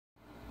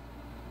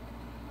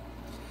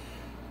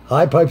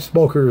Hi, pipe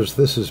smokers.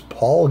 This is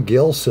Paul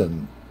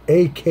Gilson,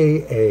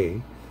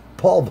 a.k.a.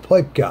 Paul the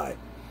Pipe Guy.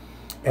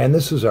 And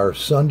this is our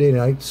Sunday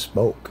night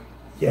smoke.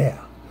 Yeah.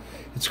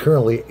 It's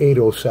currently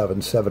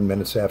 8:07, 7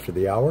 minutes after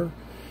the hour,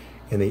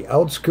 in the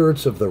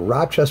outskirts of the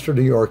Rochester,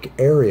 New York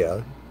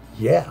area.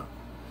 Yeah.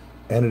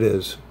 And it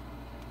is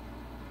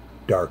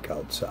dark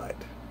outside.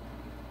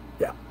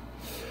 Yeah.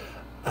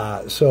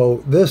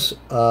 So this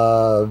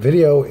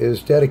video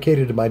is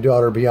dedicated to my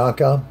daughter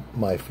Bianca,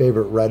 my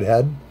favorite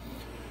redhead,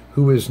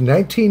 who is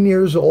 19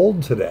 years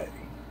old today.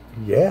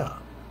 Yeah.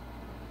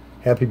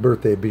 Happy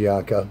birthday,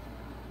 Bianca.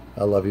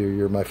 I love you.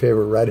 You're my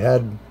favorite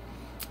redhead.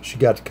 She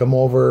got to come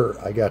over.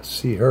 I got to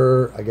see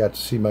her. I got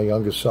to see my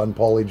youngest son,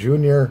 Paulie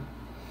Jr.,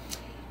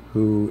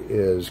 who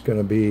is going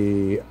to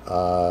be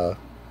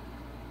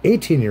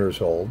 18 years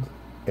old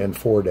in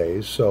 4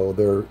 days. So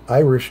they're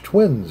Irish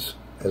twins,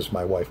 as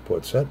my wife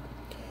puts it.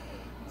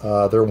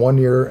 They're 1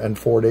 year and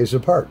 4 days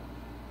apart.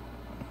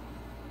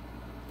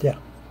 Yeah.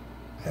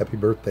 Happy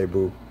birthday,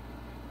 boo.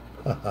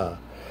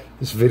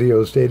 This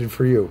video is dated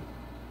for you.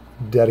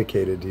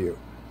 Dedicated to you.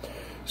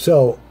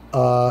 So,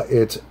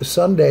 it's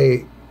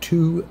Sunday,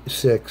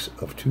 2/6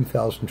 of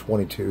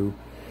 2022,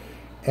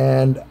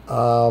 and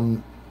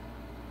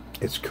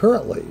it's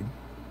currently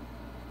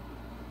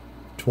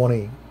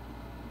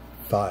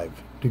 25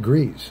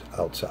 degrees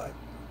outside.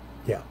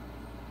 Yeah.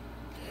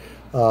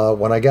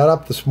 When I got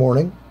up this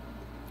morning,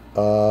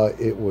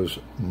 it was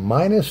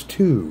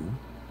 -2,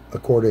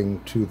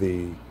 according to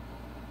the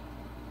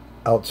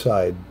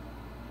outside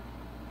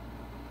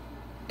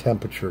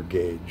temperature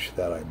gauge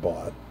that I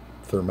bought,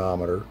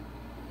 thermometer,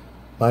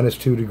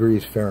 -2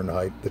 degrees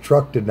Fahrenheit. The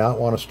truck did not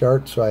want to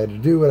start, so I had to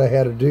do what I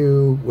had to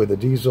do with a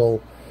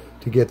diesel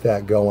to get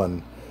that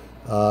going.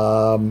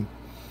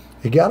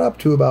 It got up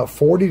to about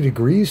 40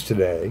 degrees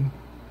today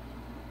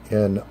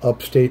in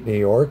upstate New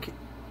York,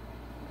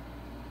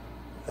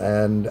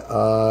 and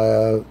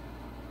I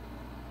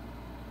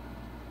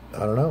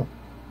don't know,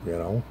 you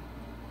know,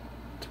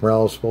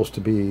 tomorrow is supposed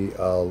to be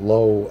a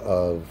low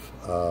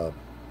of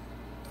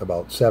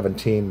about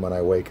 17 when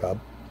I wake up.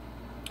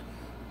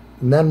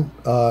 And then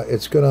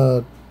it's going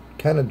to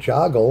kind of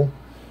joggle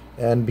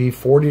and be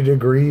 40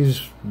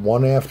 degrees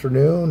one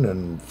afternoon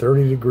and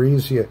 30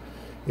 degrees.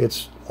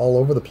 It's all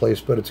over the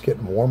place, but it's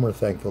getting warmer,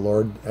 thank the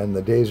Lord, and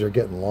the days are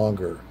getting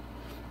longer.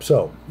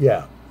 So,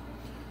 yeah.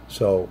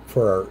 So,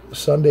 for our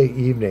Sunday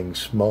evening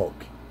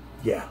smoke,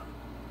 yeah.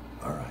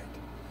 All right.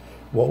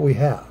 What we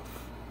have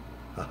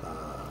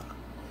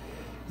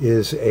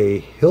is a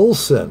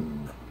Hilson,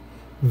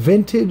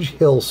 vintage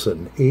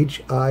Hilson,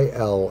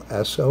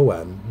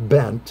 Hilson,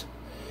 bent,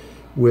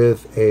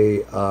 with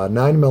a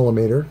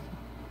 9mm.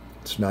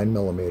 It's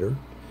 9mm.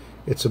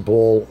 It's a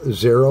bowl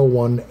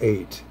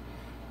 018,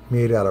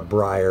 made out of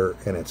briar,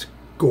 and it's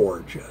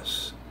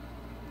gorgeous.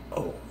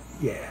 Oh,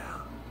 yeah.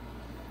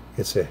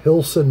 It's a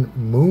Hilson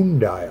moon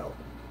dial.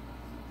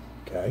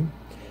 Okay?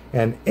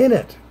 And in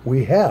it,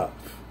 we have,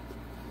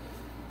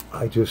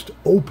 I just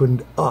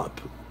opened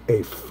up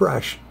a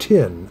fresh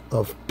tin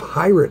of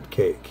pirate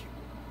cake.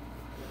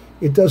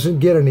 It doesn't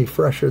get any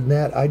fresher than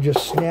that. I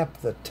just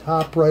snapped the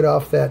top right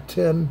off that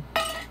tin.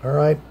 All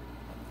right.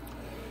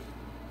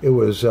 It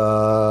was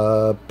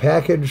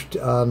packaged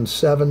on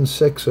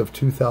 7/6 of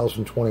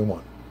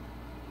 2021.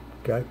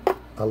 Okay.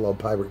 I love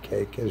pirate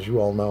cake, as you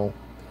all know.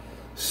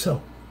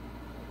 So,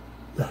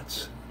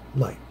 let's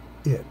light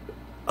it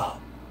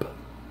up.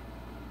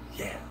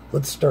 Yeah.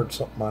 Let's start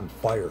something on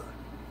fire.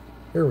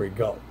 Here we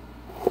go.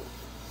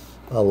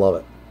 I love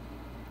it.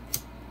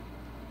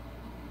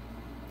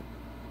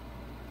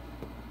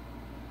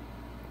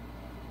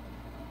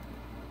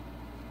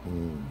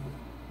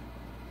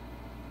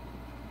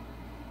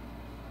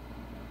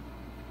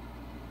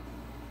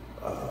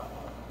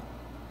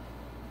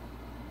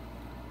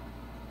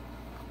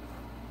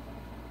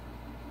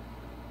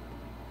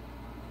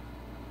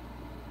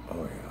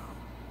 Oh, yeah.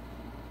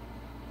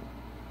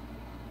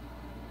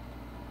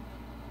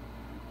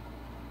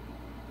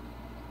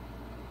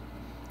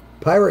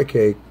 Pirate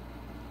cake,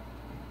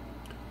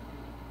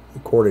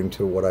 according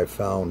to what I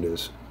found,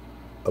 is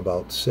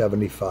about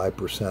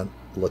 75%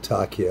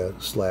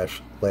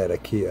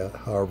 Latakia/Latakia,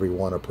 however you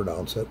want to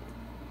pronounce it.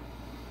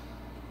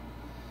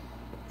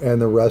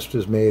 And the rest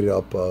is made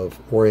up of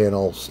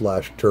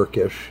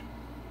Oriental/Turkish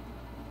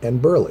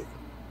and Burley.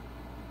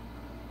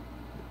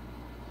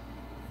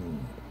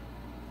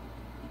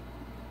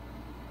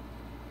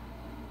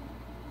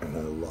 And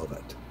I love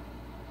it.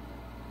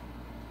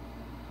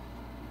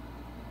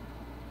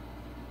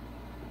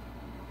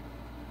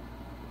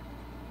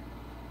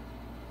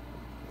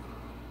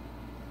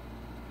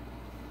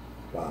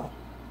 Wow.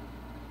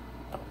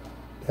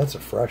 That's a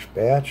fresh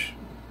batch.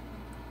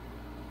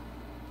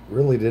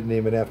 Really didn't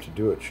even have to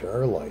do it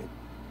Charlight.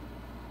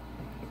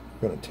 I'm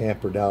going to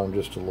tamper down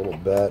just a little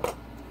bit.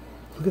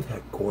 Look at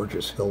that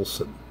gorgeous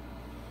Hilson.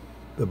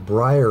 The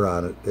briar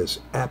on it is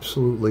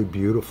absolutely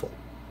beautiful.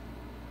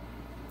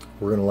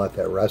 We're going to let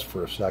that rest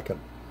for a second.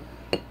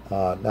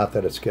 Not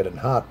that it's getting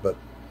hot, but...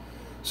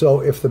 So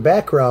if the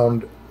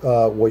background,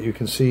 what you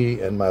can see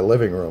in my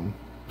living room,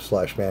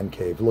 slash man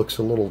cave looks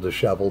a little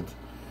disheveled,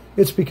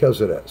 it's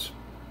because it is.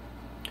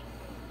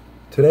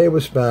 Today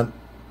was spent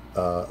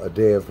a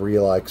day of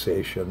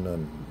relaxation,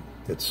 and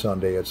it's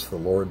Sunday, it's the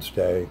Lord's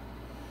Day.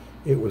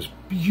 It was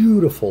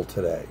beautiful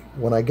today.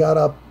 When I got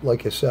up,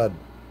 like I said,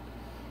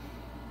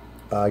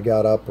 I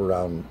got up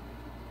around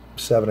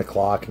 7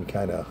 o'clock and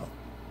kind of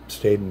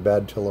stayed in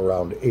bed till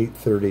around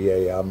 8:30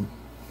 a.m.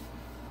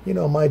 You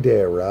know, my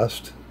day of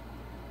rest.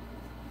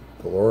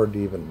 The Lord,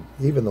 even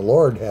the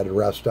Lord had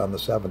rest on the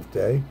seventh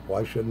day.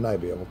 Why shouldn't I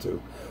be able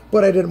to?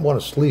 But I didn't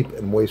want to sleep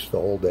and waste the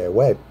whole day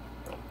away.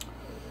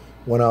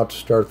 Went out to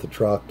start the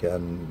truck,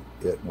 and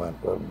it went.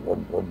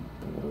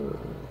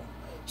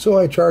 So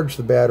I charged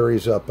the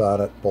batteries up on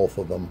it, both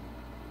of them.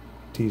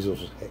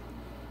 Diesels, hey,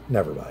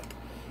 never mind.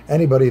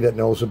 Anybody that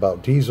knows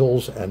about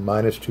diesels and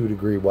 -2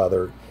 degree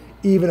weather,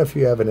 even if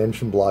you have an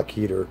engine block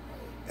heater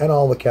and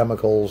all the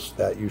chemicals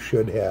that you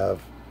should have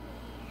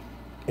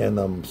in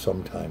them,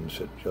 sometimes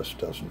it just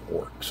doesn't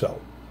work. So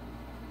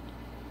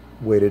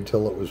waited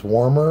till it was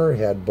warmer,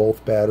 had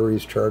both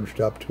batteries charged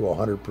up to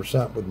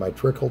 100% with my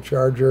trickle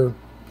charger,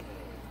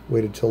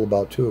 waited till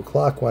about 2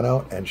 o'clock, went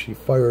out, and she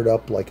fired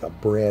up like a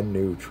brand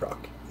new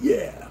truck.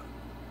 Yeah.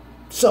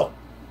 So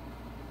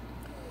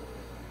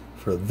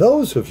for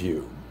those of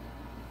you,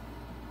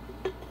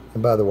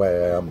 and by the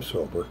way, I am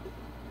sober.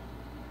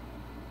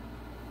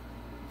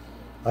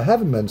 I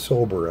haven't been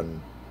sober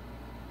in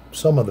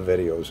some of the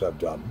videos I've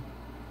done.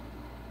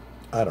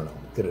 I don't know.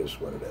 It is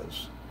what it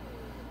is.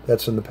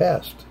 That's in the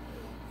past.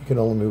 You can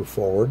only move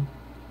forward,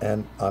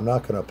 and I'm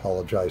not going to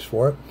apologize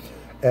for it.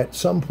 At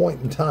some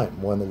point in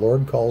time, when the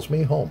Lord calls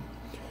me home,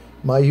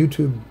 my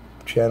YouTube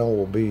channel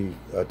will be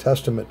a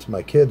testament to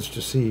my kids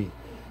to see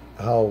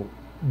how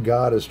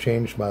God has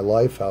changed my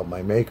life, how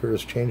my Maker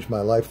has changed my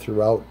life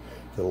throughout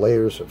the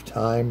layers of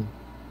time.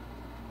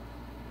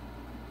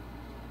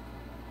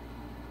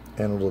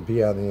 And it'll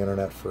be on the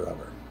internet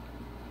forever.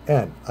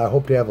 And I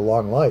hope to have a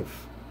long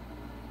life.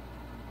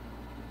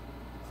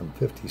 I'm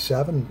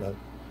 57.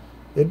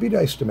 It'd be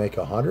nice to make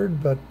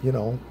 100, but, you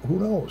know, who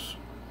knows?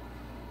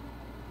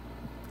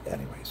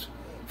 Anyways,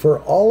 for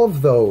all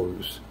of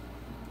those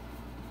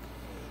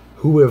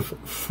who have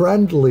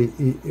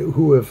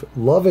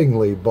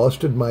lovingly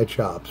busted my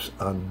chops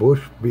on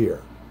Busch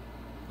beer.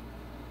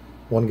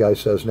 One guy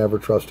says, never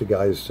trust a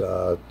guy's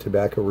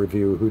tobacco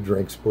review who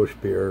drinks Busch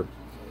beer.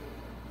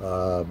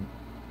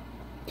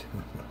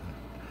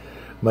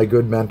 My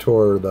good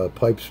mentor, the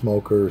pipe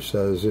smoker,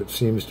 says it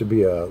seems to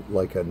be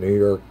like a New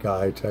York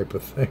guy type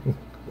of thing.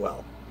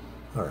 Well,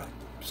 all right.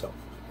 So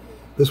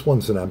this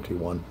one's an empty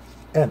one.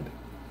 And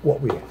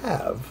what we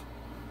have,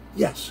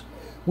 yes,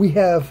 we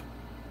have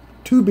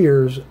 2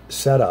 beers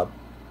set up.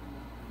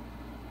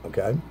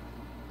 Okay.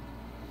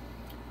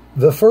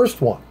 The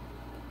first one,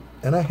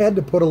 and I had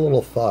to put a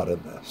little thought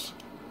in this.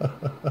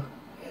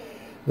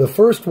 The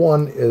first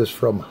one is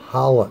from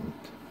Holland.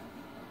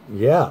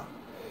 Yeah,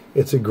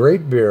 it's a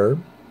great beer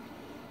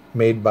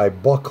made by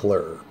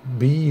Buckler,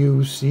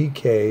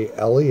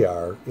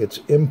 Buckler. It's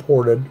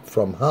imported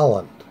from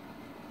Holland.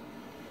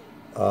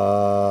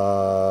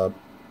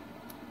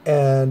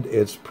 And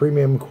it's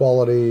premium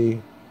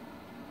quality.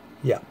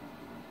 Yeah,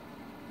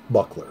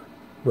 Buckler,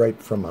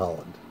 right from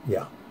Holland.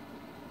 Yeah.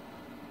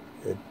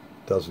 It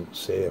doesn't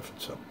say if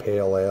it's a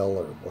pale ale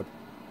or what.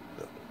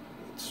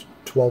 It's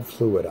 12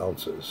 fluid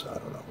ounces. I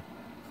don't know.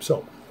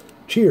 So,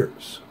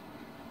 cheers,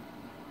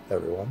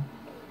 everyone.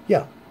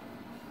 Yeah,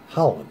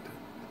 Holland.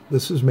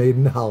 This is made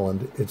in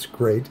Holland. It's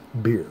great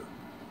beer.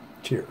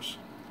 Cheers.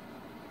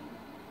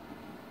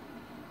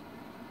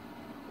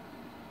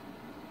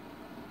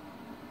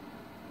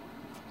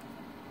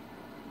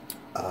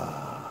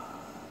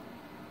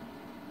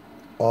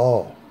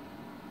 Oh,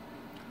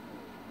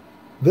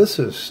 this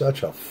is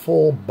such a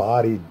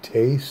full-bodied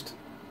taste.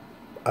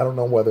 I don't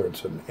know whether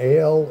it's an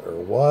ale or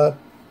what,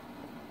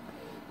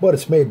 but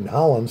it's made in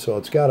Holland, so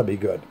it's got to be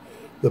good.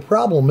 The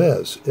problem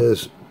is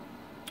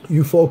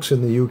you folks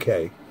in the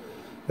UK,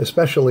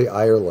 especially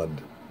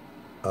Ireland,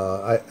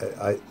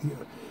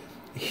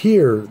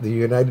 here, the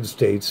United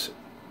States,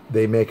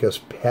 they make us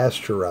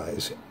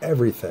pasteurize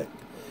everything,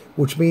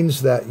 which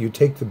means that you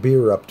take the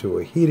beer up to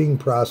a heating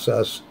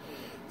process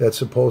that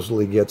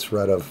supposedly gets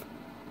rid of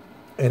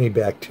any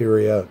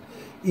bacteria.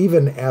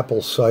 Even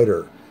apple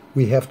cider,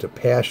 we have to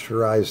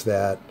pasteurize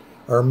that.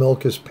 Our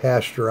milk is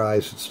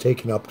pasteurized. It's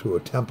taken up to a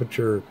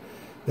temperature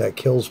that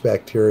kills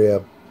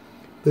bacteria.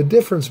 The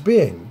difference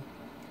being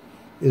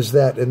is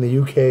that in the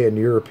UK and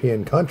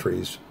European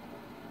countries,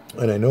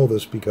 and I know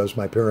this because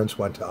my parents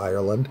went to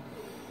Ireland,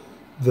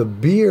 the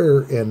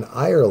beer in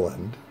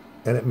Ireland,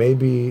 and it may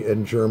be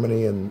in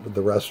Germany and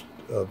the rest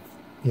of,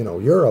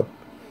 Europe,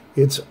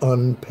 it's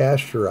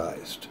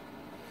unpasteurized.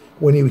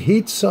 When you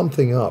heat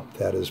something up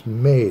that is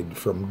made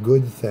from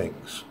good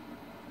things,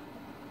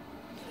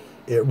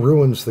 it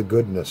ruins the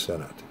goodness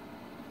in it.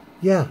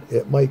 Yeah,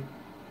 it might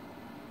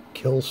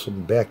kill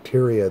some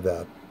bacteria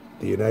that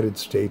the United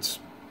States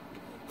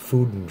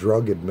Food and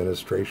Drug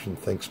Administration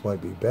thinks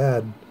might be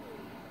bad.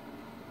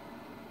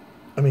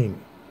 I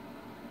mean,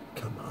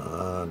 come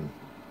on.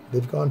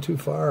 They've gone too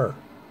far.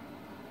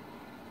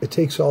 It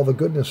takes all the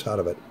goodness out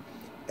of it.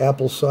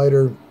 Apple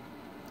cider,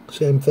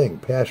 same thing.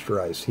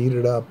 Pasteurized,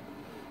 heated up.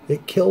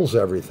 It kills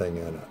everything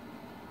in it.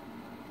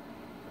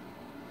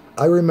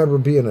 I remember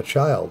being a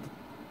child,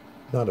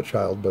 not a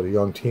child, but a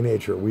young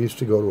teenager. We used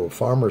to go to a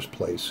farmer's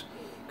place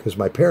because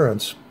my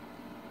parents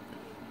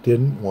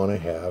didn't want to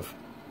have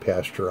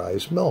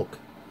pasteurized milk.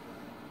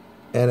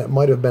 And it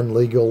might have been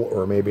legal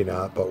or maybe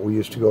not, but we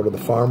used to go to the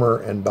farmer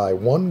and buy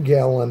 1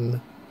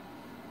 gallon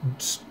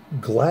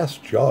glass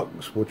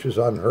jugs, which is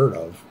unheard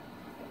of,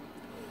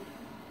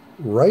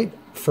 right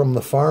from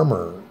the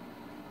farmer,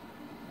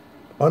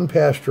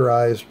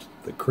 unpasteurized.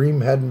 The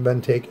cream hadn't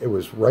been taken. It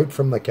was right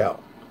from the cow.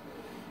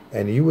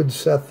 And you would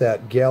set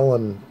that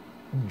gallon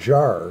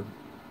jar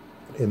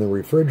in the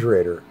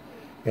refrigerator,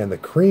 and the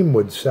cream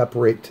would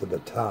separate to the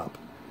top.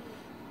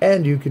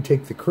 And you could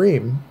take the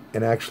cream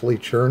and actually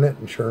churn it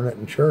and churn it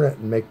and churn it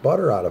and make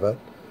butter out of it.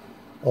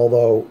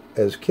 Although,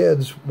 as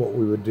kids, what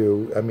we would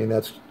do, I mean,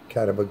 that's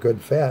kind of a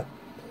good fat.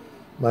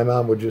 My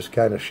mom would just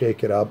kind of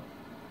shake it up,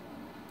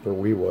 or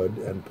we would,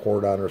 and pour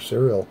it on her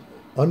cereal.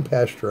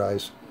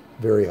 Unpasteurized,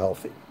 very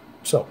healthy.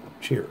 So,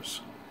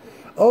 cheers.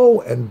 Oh,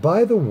 and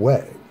by the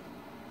way,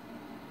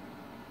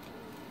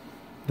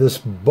 this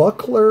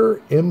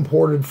Buckler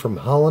imported from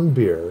Holland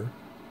beer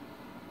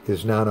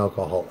is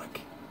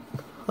non-alcoholic.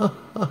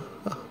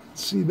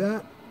 See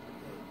that?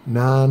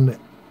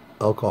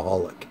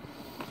 Non-alcoholic.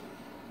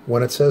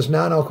 When it says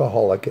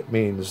non-alcoholic, it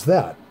means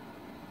that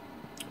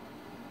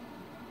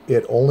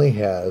it only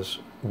has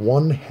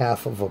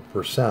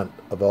 0.5%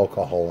 of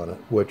alcohol in it,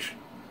 which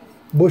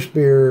Busch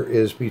beer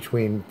is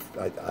between,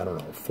 I don't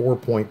know,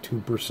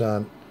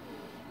 4.2%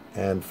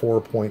 and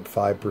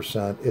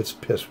 4.5%. It's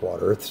piss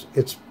water.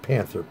 It's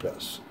panther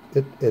piss.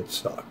 It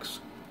sucks.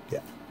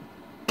 Yeah.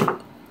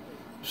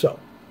 So,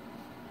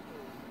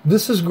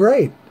 this is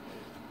great.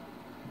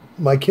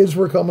 My kids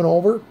were coming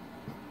over.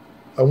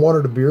 I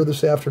wanted a beer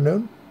this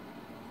afternoon,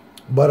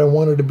 but I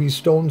wanted to be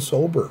stone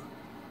sober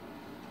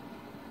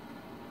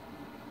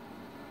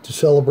to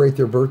celebrate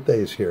their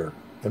birthdays here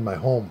in my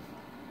home.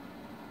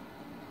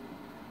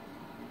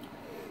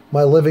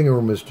 My living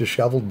room is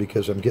disheveled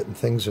because I'm getting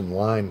things in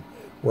line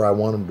where I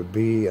want them to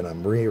be, and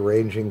I'm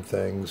rearranging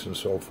things and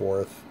so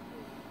forth.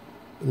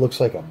 It looks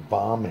like a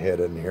bomb hit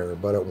in here,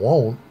 but it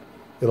won't.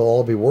 It'll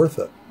all be worth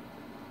it.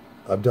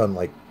 I've done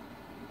like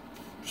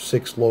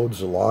 6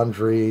 loads of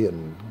laundry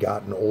and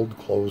gotten old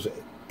clothes.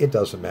 It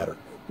doesn't matter.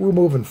 We're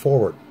moving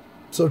forward.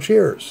 So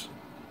cheers.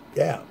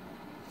 Yeah.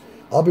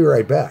 I'll be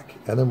right back,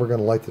 and then we're going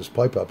to light this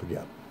pipe up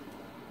again.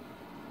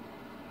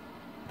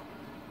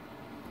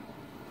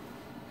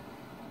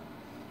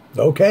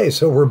 Okay,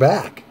 so we're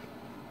back.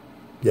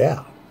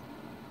 Yeah.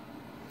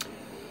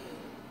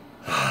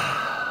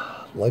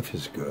 Life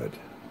is good.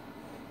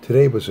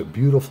 Today was a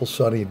beautiful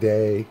sunny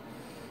day.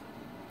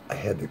 I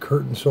had the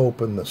curtains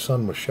open. The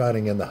sun was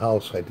shining in the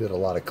house. I did a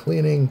lot of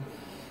cleaning.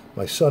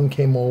 My son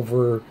came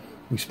over.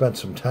 We spent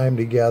some time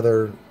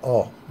together.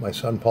 Oh, my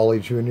son,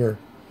 Paulie Jr.,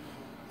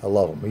 I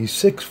love him. He's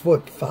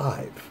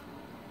 6'5".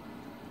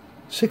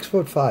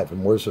 6'5",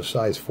 and wears a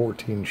size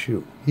 14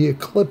 shoe. He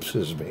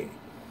eclipses me.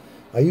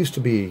 I used to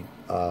be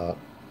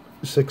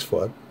 6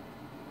 foot.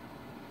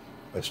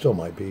 I still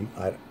might be.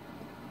 I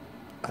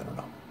don't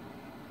know.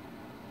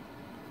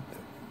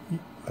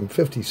 I'm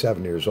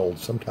 57 years old.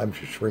 Sometimes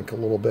you shrink a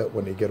little bit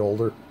when you get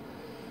older.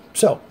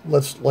 So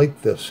let's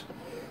light this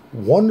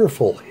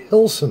wonderful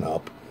Hilson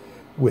up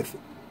with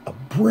a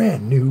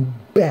brand new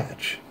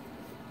batch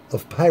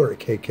of pirate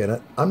cake in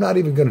it. I'm not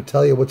even going to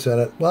tell you what's in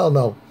it. Well,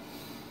 no.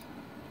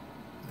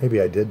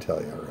 Maybe I did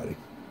tell you already.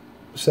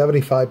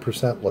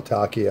 75%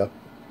 Latakia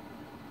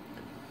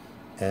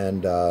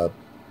and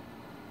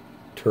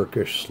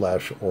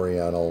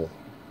Turkish/Oriental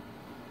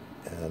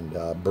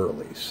and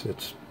Burley's.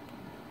 It's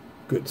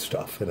good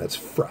stuff, and it's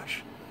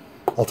fresh.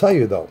 I'll tell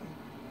you, though,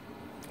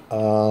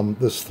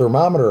 this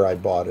thermometer I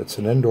bought, it's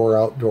an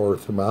indoor-outdoor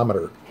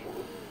thermometer,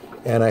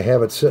 and I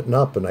have it sitting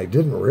up, and I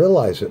didn't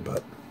realize it,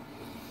 but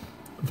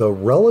the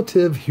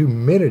relative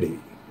humidity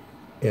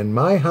in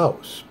my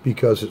house,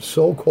 because it's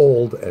so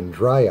cold and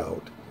dry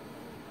out,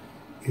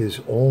 is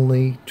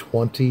only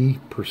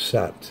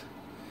 20%.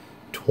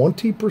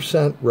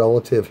 20%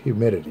 relative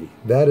humidity.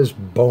 That is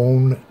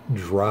bone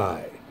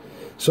dry.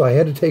 So I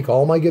had to take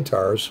all my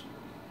guitars,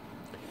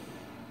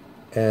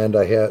 and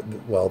I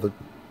had, well,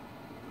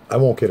 I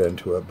won't get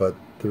into it, but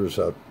there's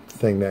a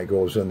thing that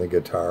goes in the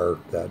guitar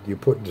that you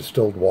put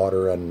distilled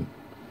water in,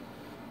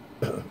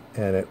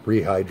 and it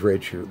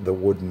rehydrates the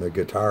wood in the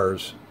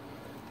guitars,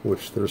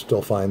 which they're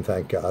still fine,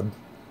 thank God.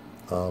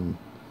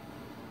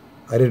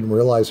 I didn't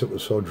realize it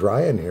was so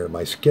dry in here.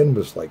 My skin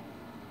was like,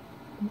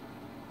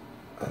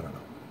 I don't know,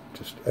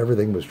 just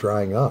everything was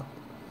drying up.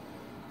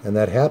 And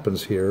that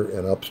happens here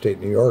in upstate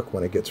New York.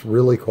 When it gets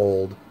really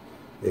cold,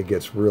 it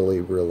gets really,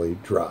 really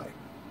dry.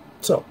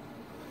 So,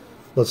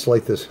 let's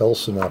light this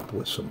Hilson up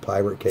with some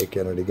pirate cake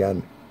in it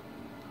again.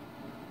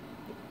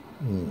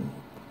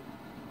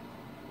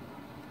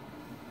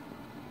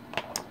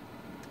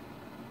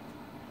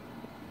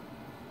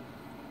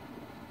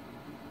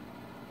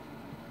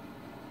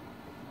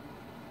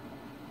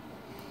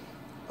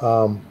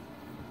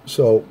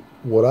 So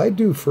what I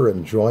do for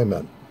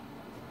enjoyment,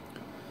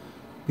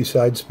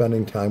 besides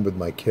spending time with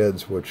my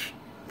kids, which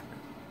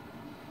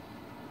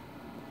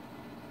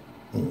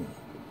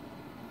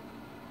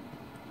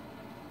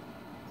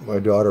my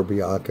daughter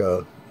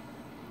Bianca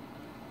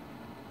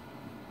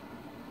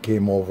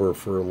came over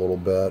for a little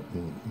bit,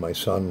 and my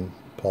son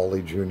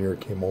Paulie Jr.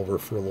 came over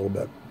for a little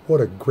bit.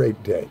 What a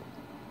great day.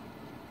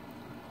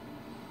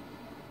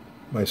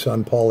 My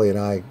son Paulie and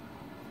I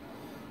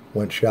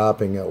went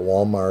shopping at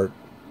Walmart.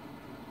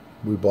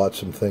 We bought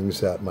some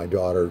things that my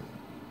daughter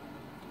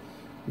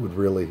would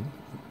really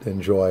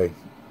enjoy.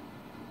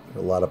 A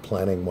lot of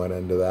planning went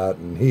into that,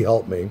 and he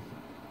helped me.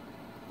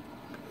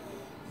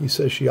 He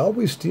says she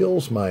always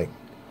steals my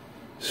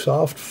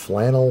soft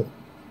flannel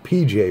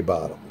PJ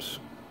bottoms.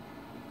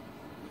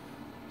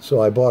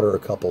 So I bought her a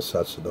couple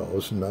sets of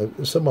those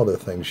and some other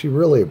things. She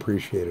really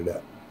appreciated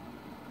it.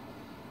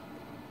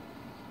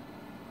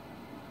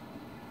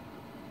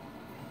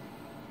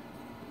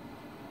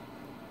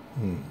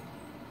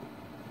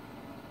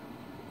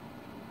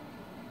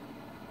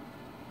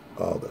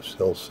 Oh, this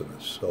Hilson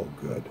is so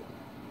good.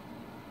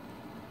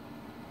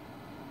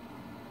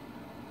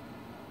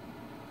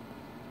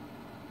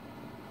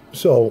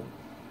 So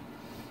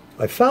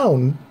I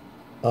found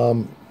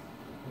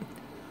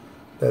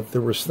that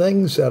there was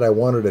things that I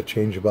wanted to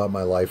change about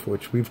my life,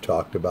 which we've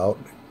talked about.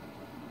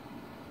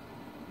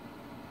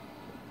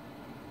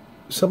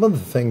 Some of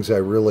the things I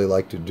really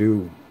like to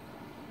do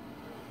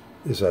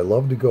is I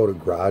love to go to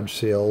garage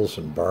sales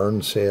and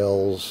barn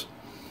sales.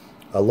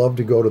 I love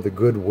to go to the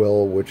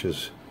Goodwill, which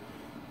is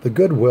the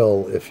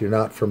Goodwill, if you're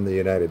not from the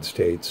United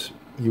States,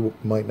 you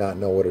might not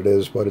know what it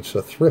is, but it's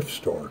a thrift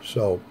store.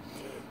 So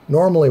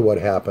normally what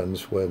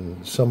happens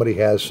when somebody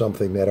has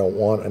something they don't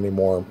want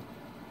anymore,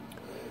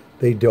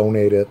 they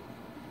donate it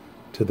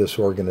to this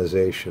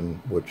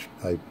organization, which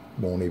I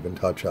won't even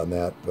touch on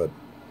that, but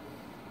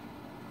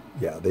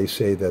yeah, they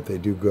say that they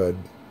do good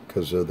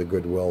because of the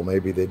Goodwill.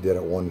 Maybe they did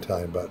at one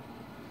time, but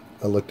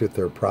I looked at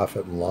their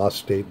profit and loss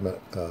statement,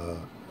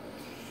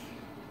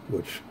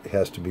 which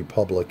has to be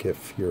public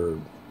if you're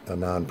a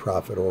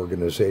nonprofit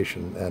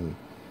organization, and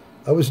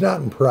I was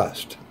not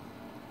impressed.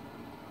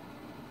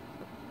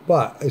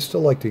 But I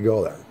still like to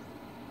go there.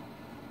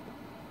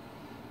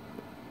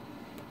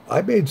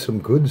 I made some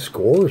good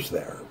scores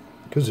there,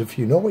 because if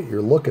you know what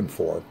you're looking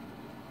for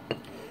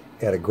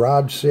at a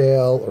garage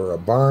sale or a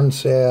barn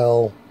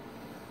sale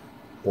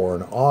or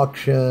an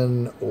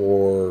auction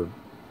or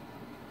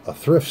a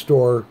thrift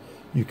store,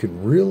 you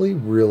can really,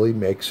 really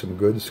make some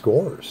good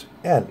scores.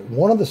 And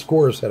one of the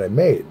scores that I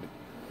made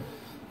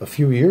a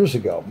few years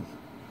ago,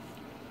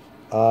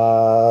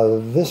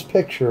 this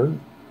picture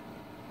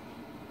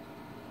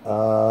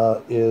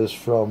is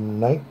from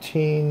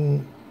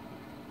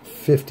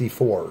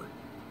 1954.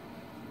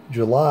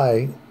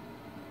 July.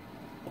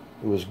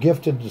 It was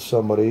gifted to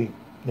somebody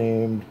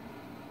named,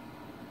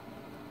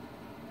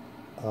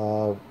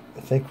 I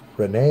think,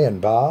 Renee and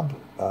Bob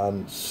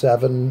on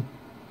 7,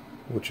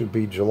 which would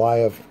be July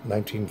of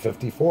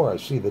 1954. I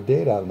see the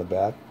date on the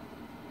back.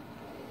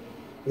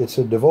 It's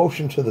a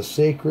devotion to the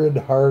Sacred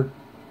Heart,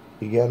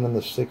 began on the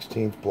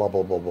 16th, blah,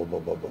 blah, blah, blah, blah,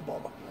 blah, blah,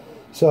 blah.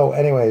 So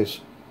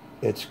anyways,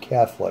 it's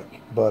Catholic,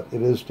 but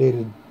it is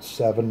dated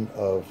 7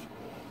 of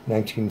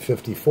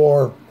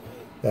 1954.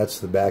 That's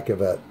the back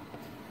of it.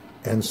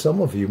 And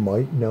some of you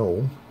might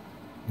know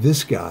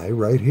this guy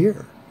right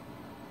here.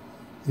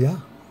 Yeah.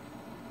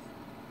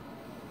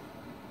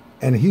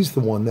 And he's the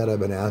one that I've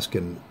been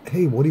asking,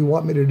 hey, what do you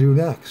want me to do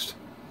next?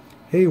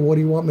 Hey, what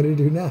do you want me to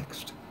do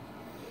next?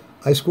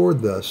 I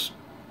scored this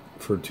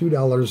for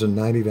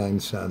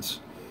 $2.99.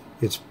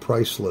 It's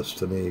priceless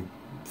to me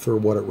for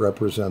what it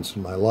represents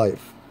in my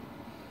life.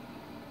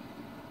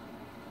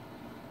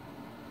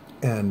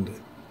 And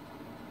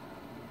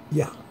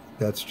yeah,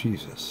 that's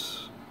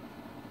Jesus.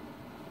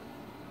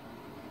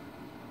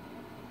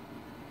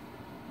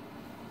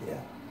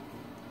 Yeah.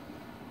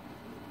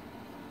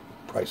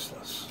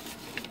 Priceless.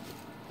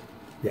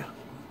 Yeah.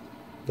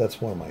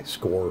 That's one of my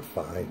score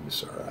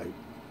finds, all right?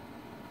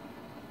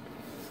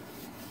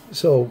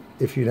 So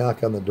if you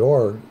knock on the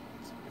door,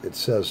 it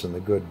says in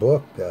the good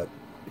book that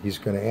he's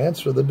going to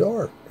answer the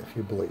door, if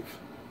you believe.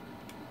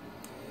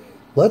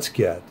 Let's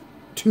get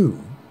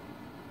to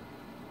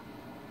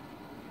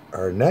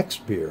our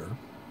next beer,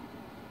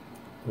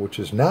 which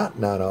is not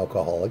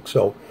non-alcoholic.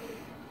 So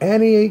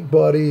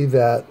anybody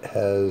that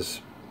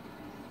has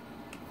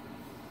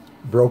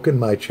broken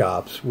my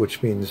chops,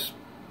 which means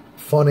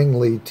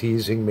funningly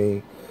teasing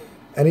me,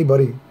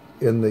 anybody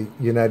in the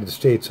United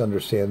States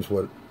understands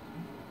what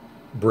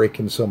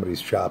breaking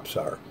somebody's chops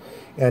are.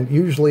 And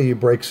usually you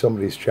break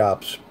somebody's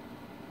chops,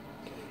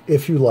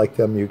 if you like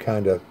them, you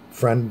kind of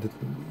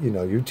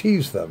you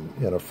tease them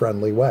in a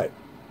friendly way.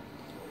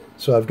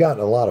 So I've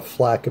gotten a lot of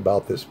flack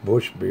about this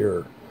Busch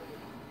beer.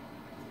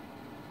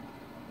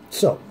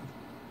 So,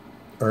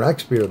 our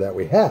next beer that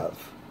we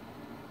have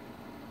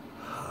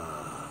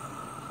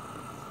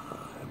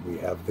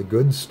the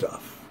good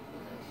stuff.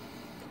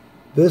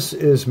 This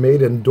is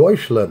made in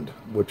Deutschland,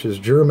 which is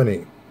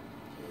Germany.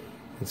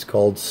 It's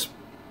called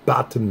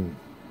Spaten,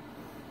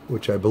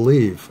 which I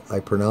believe I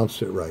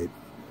pronounced it right.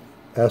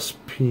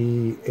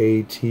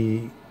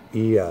 Spaten.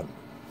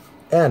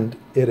 And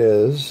it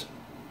is,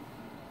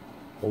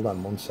 hold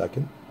on 1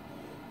 second,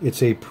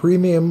 it's a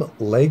premium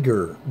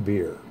lager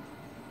beer.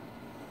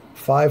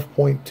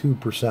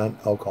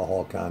 5.2%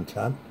 alcohol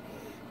content,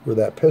 where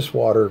that piss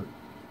water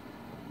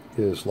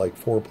is like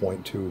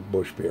 4.2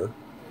 Busch beer.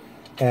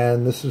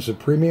 And this is a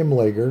premium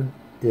lager.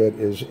 It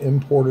is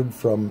imported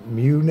from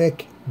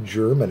Munich,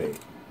 Germany.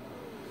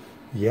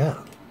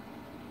 Yeah.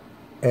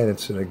 And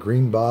it's in a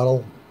green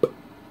bottle.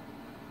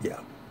 Yeah.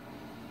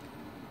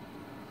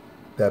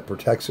 That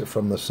protects it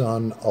from the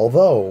sun.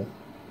 Although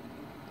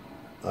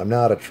I'm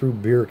not a true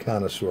beer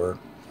connoisseur,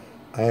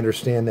 I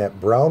understand that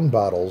brown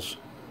bottles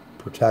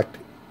protect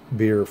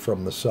beer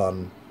from the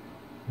sun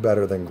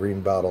better than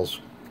green bottles.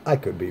 I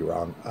could be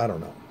wrong. I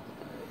don't know.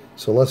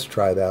 So let's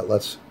try that.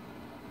 Let's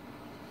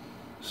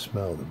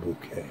smell the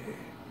bouquet.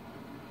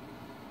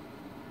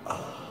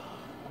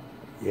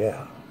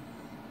 Yeah.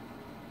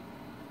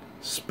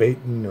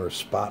 Spaten or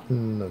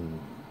Spaten and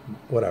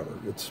whatever.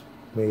 It's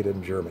made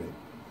in Germany.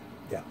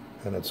 Yeah.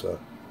 And it's a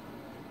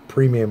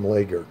premium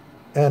lager.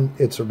 And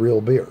it's a real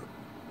beer.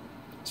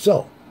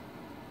 So,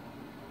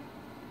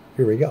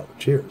 here we go.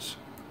 Cheers.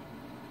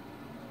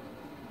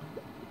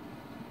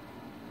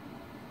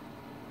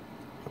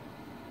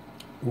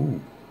 Ooh.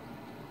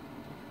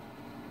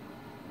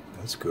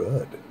 That's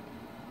good.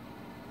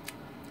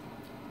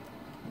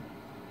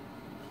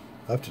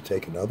 I have to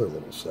take another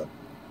little sip.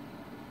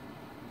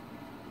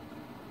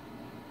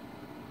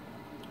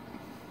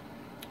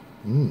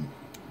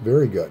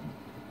 Very good.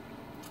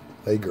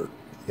 Lager,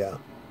 yeah.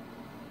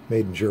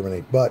 Made in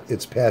Germany, but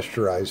it's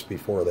pasteurized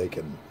before they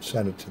can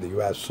send it to the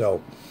U.S.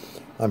 So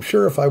I'm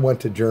sure if I went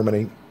to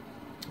Germany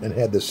and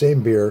had the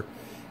same beer,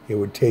 it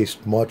would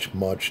taste much,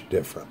 much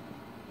different.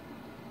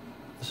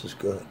 This is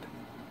good.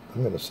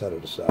 I'm going to set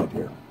it aside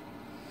here.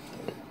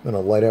 I'm going to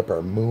light up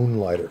our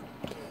moonlighter.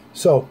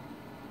 So,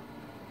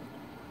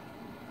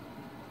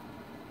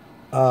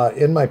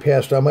 in my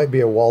past, I might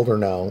be a welder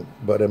now,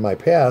 but in my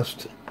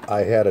past,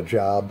 I had a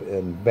job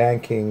in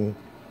banking.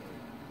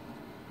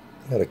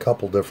 I had a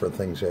couple different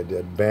things I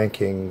did.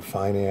 Banking,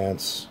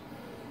 finance,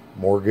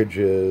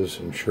 mortgages,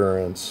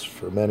 insurance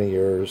for many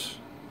years.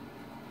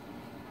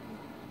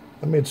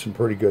 I made some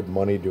pretty good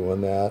money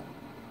doing that.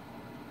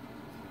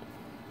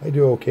 I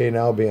do okay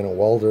now being a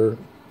welder,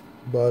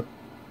 but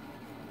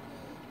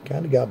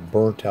kind of got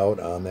burnt out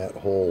on that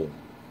whole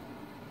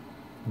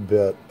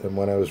bit. And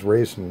when I was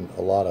raising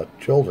a lot of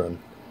children,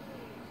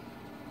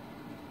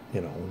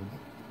 you know,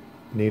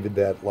 needed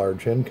that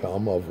large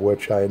income, of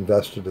which I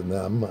invested in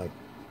them. I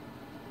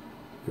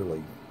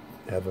really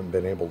haven't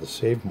been able to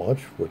save much,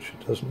 which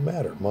doesn't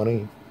matter.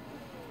 Money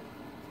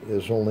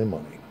is only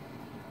money.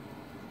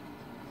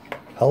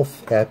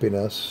 Health,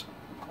 happiness,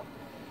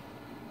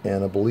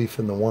 and a belief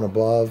in the one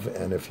above.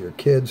 And if your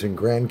kids and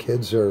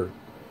grandkids are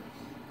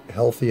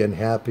healthy and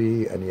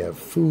happy, and you have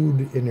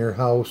food in your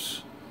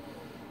house,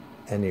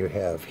 and you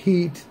have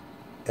heat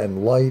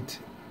and light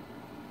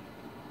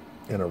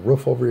and a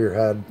roof over your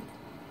head,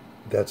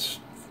 those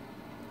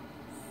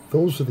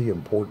are the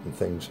important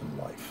things in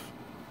life.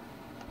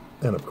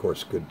 And of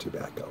course, good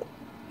tobacco.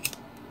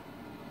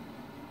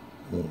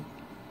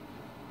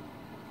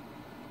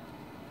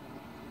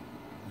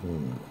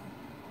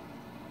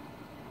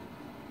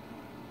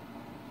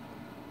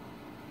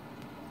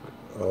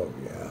 Oh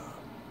yeah.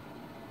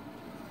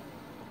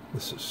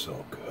 This is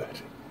so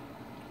good.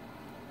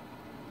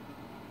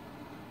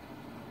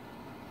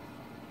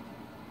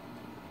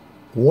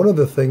 One of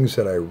the things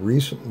that I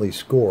recently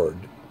scored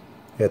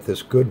at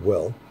this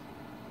Goodwill,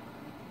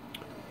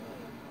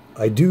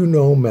 I do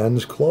know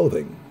men's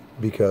clothing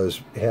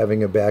because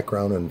having a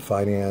background in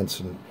finance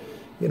and,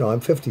 you know,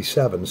 I'm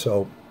 57,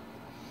 so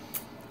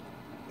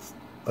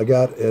I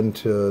got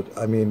into,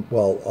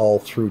 all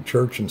through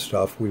church and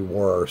stuff, we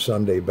wore our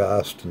Sunday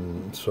best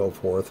and so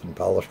forth and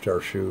polished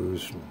our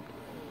shoes. And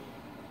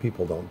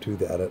people don't do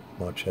that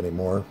much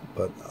anymore,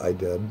 but I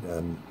did.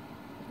 And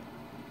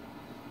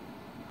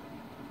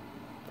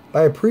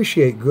I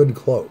appreciate good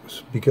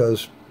clothes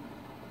because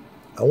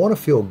I want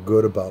to feel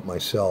good about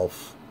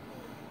myself.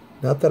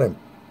 Not that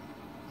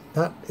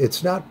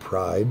it's not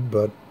pride,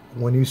 but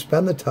when you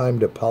spend the time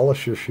to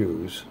polish your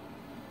shoes,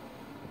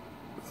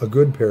 a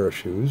good pair of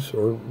shoes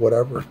or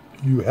whatever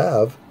you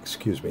have,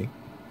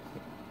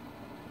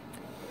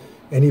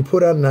 and you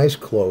put on nice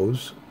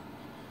clothes,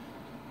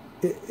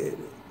 it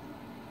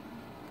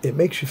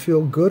makes you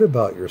feel good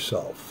about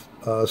yourself.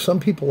 Some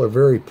people are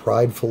very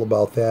prideful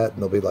about that,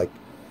 and they'll be like,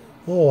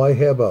 oh, I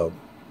have a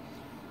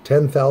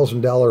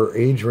 $10,000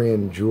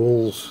 Adrian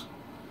Jules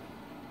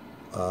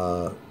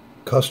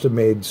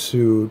custom-made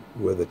suit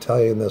with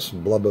Italian this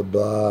and blah, blah,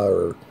 blah,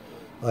 or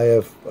I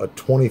have a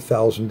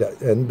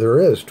 $20,000, and there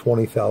is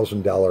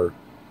 $20,000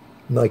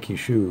 Nike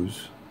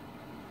shoes,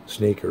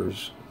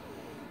 sneakers.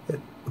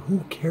 Who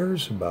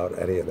cares about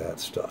any of that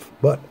stuff?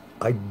 But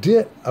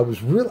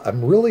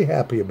I'm really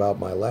happy about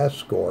my last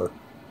score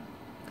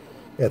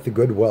at the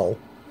Goodwill.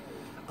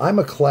 I'm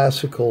a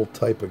classical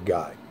type of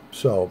guy.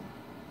 So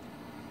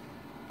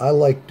I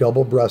like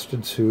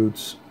double-breasted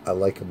suits. I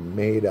like them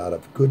made out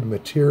of good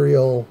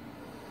material.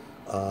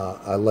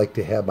 I like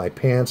to have my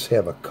pants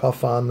have a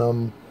cuff on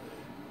them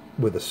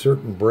with a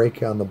certain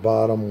break on the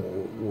bottom.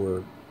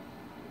 Where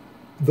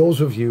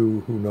those of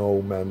you who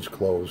know men's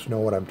clothes know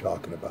what I'm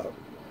talking about.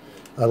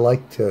 I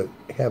like to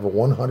have a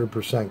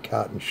 100%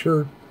 cotton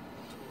shirt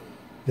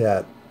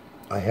that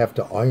I have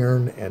to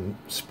iron and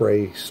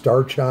spray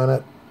starch on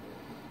it.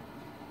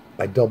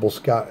 I double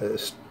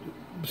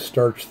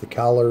starch the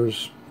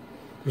collars.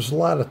 There's a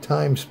lot of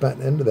time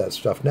spent into that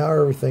stuff. Now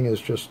everything is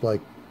just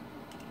like,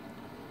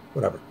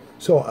 whatever.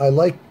 So I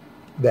like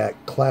that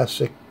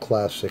classic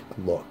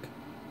look.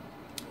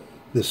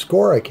 The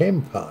score I came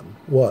upon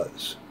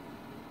was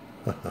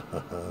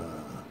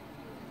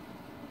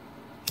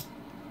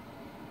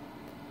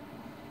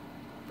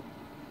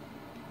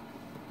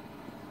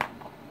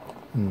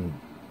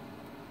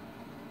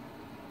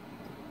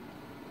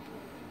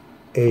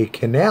a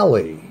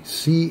canali,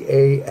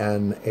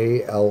 C-A-N-A-L-I,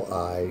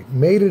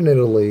 made in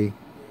Italy,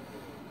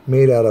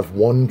 made out of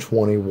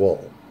 120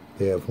 wool.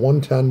 They have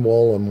 110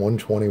 wool and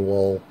 120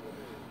 wool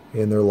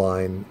in their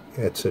line.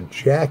 It's a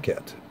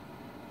jacket,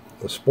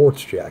 a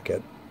sports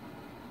jacket,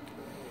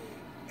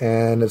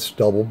 and it's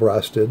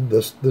double-breasted.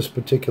 This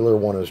particular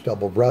one is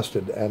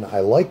double-breasted, and I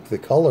like the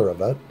color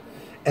of it,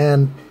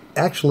 and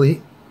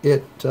actually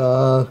it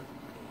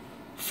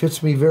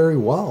fits me very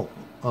well.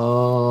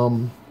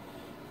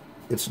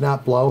 It's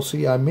not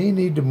blousy. I may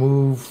need to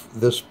move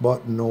this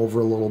button over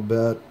a little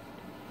bit,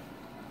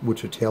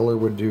 which a tailor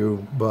would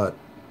do, but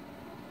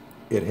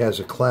it has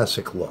a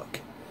classic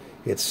look.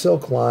 It's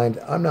silk lined.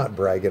 I'm not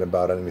bragging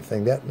about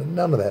anything.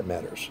 None of that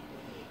matters.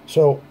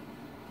 So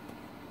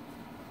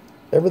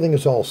everything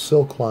is all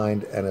silk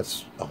lined, and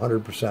it's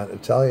 100%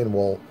 Italian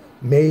wool,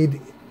 made,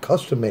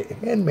 custom made,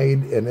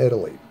 handmade in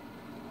Italy.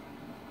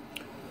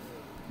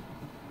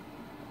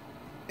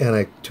 And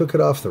I took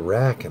it off the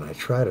rack and I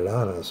tried it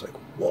on, and I was like,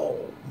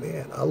 whoa,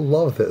 man, I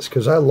love this,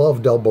 because I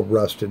love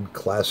double-breasted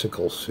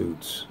classical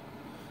suits.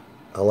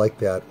 I like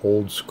that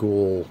old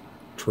school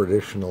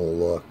traditional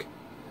look.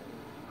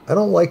 I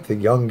don't like the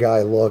young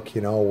guy look,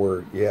 you know,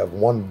 where you have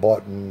one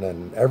button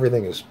and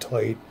everything is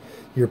tight,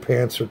 your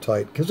pants are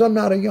tight, because I'm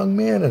not a young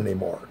man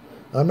anymore.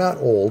 I'm not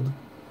old,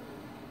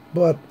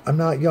 but I'm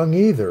not young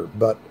either,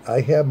 but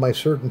I have my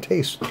certain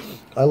tastes.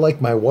 I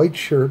like my white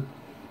shirt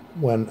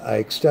when I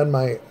extend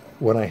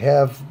when I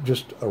have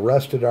just a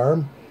rested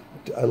arm.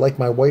 I like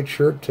my white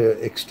shirt to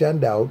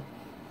extend out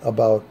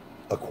about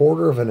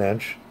 1/4 of an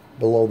inch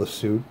below the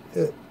suit.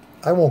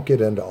 I won't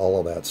get into all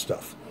of that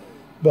stuff,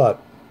 but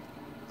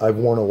I've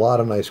worn a lot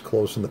of nice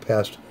clothes in the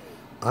past.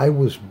 I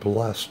was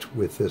blessed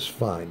with this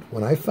find.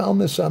 When I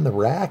found this on the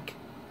rack,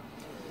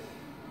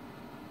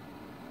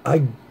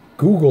 I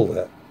Googled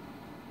it,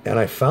 and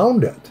I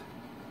found it.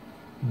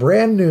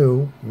 Brand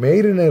new,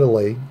 made in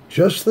Italy,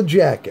 just the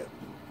jacket.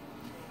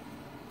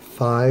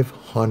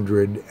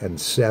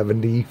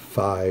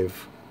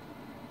 $575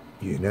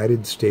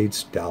 United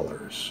States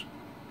dollars.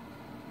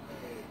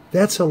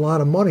 That's a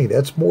lot of money.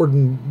 That's more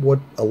than what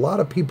a lot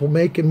of people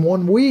make in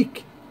 1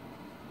 week.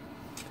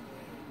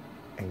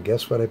 And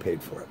guess what I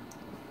paid for it?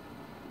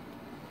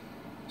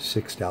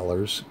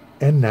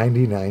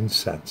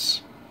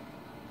 $6.99.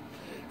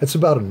 That's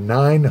about a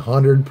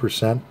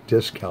 900%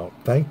 discount.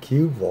 Thank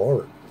you,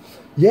 Lord.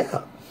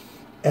 Yeah.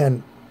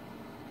 And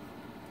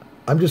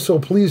I'm just so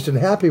pleased and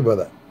happy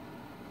with it.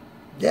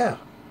 Yeah.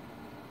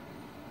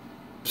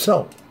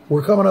 So,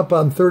 we're coming up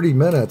on 30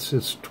 minutes.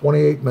 It's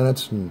 28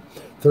 minutes and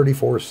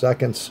 34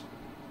 seconds.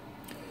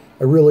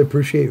 I really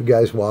appreciate you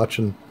guys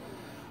watching.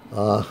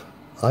 I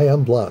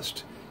am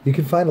blessed. You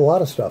can find a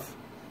lot of stuff.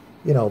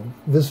 You know,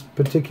 this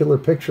particular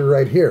picture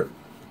right here.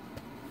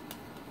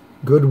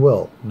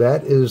 Goodwill.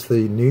 That is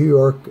the New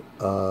York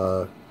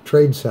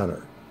Trade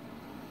Center.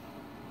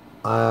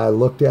 I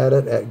looked at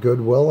it at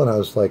Goodwill and I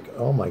was like,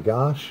 oh my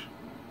gosh,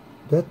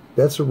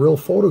 that's a real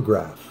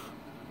photograph.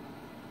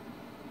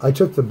 I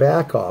took the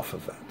back off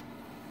of it.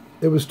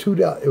 It was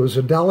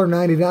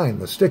 $1.99.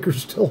 The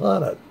sticker's still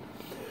on it.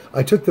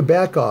 I took the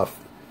back off.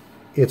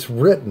 It's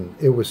written.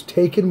 It was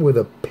taken with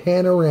a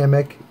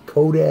panoramic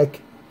Kodak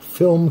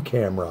film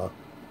camera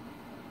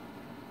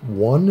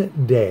 1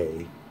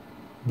 day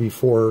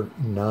before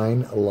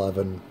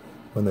 9/11,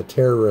 when the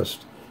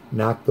terrorists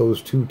knocked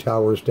those 2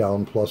 towers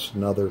down, plus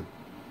another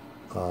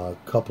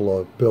couple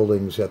of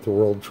buildings at the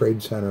World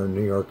Trade Center in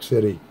New York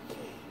City.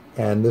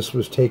 And this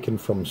was taken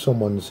from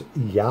someone's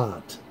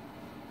yacht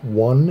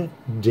 1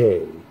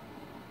 day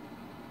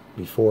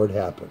before it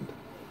happened.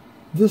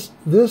 This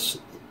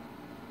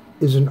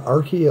is an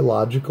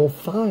archaeological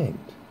find.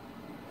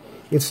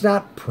 It's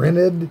not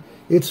printed,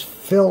 it's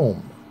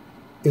film.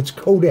 It's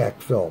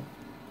Kodak film.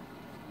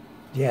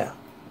 Yeah.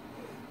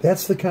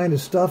 That's the kind of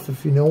stuff,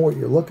 if you know what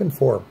you're looking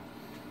for.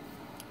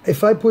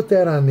 If I put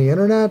that on the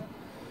internet,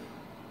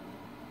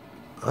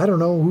 I don't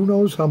know, who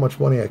knows how much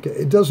money I get.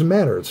 It doesn't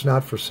matter, it's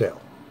not for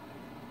sale.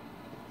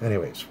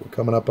 Anyways, we're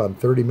coming up on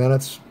 30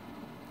 minutes.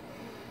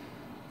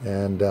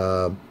 And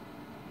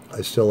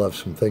I still have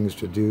some things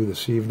to do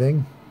this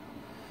evening.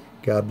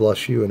 God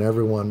bless you and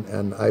everyone,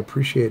 and I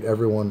appreciate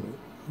everyone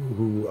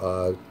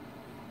who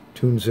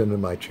tunes into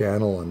my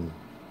channel and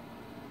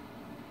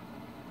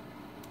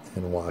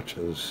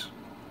watches,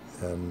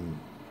 and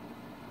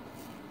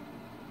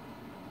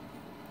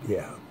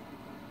yeah,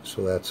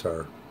 so that's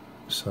our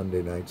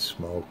Sunday night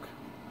smoke.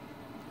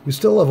 We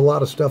still have a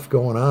lot of stuff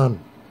going on.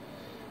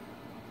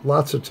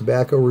 Lots of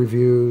tobacco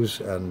reviews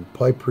and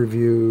pipe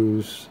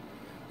reviews.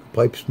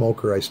 Pipe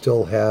smoker, I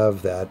still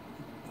have that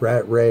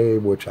Rat Ray,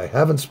 which I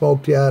haven't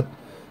smoked yet.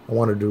 I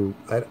want to do,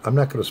 I'm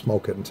not going to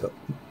smoke it until,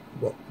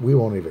 well, we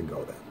won't even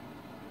go there.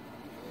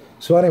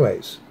 So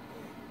anyways,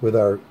 with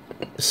our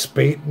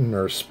Spaten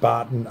or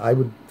Spaten, I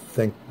would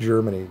think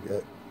Germany,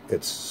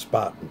 it's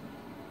Spaten.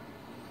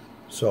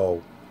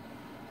 So,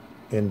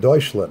 in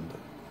Deutschland,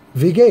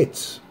 wie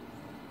geht's?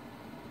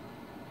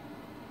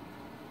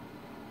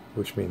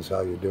 Which means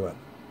how you doing.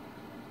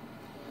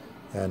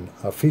 And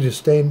auf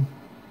Wiedersehen,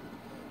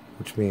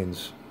 which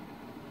means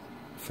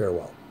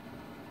farewell.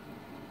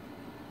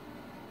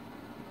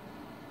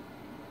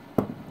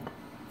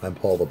 I'm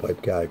Paul the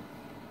Pipe Guy.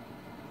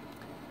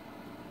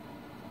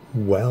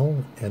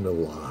 Well and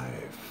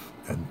alive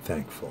and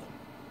thankful.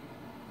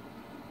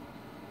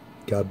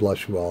 God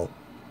bless you all.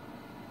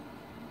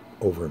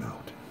 Over and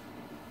out.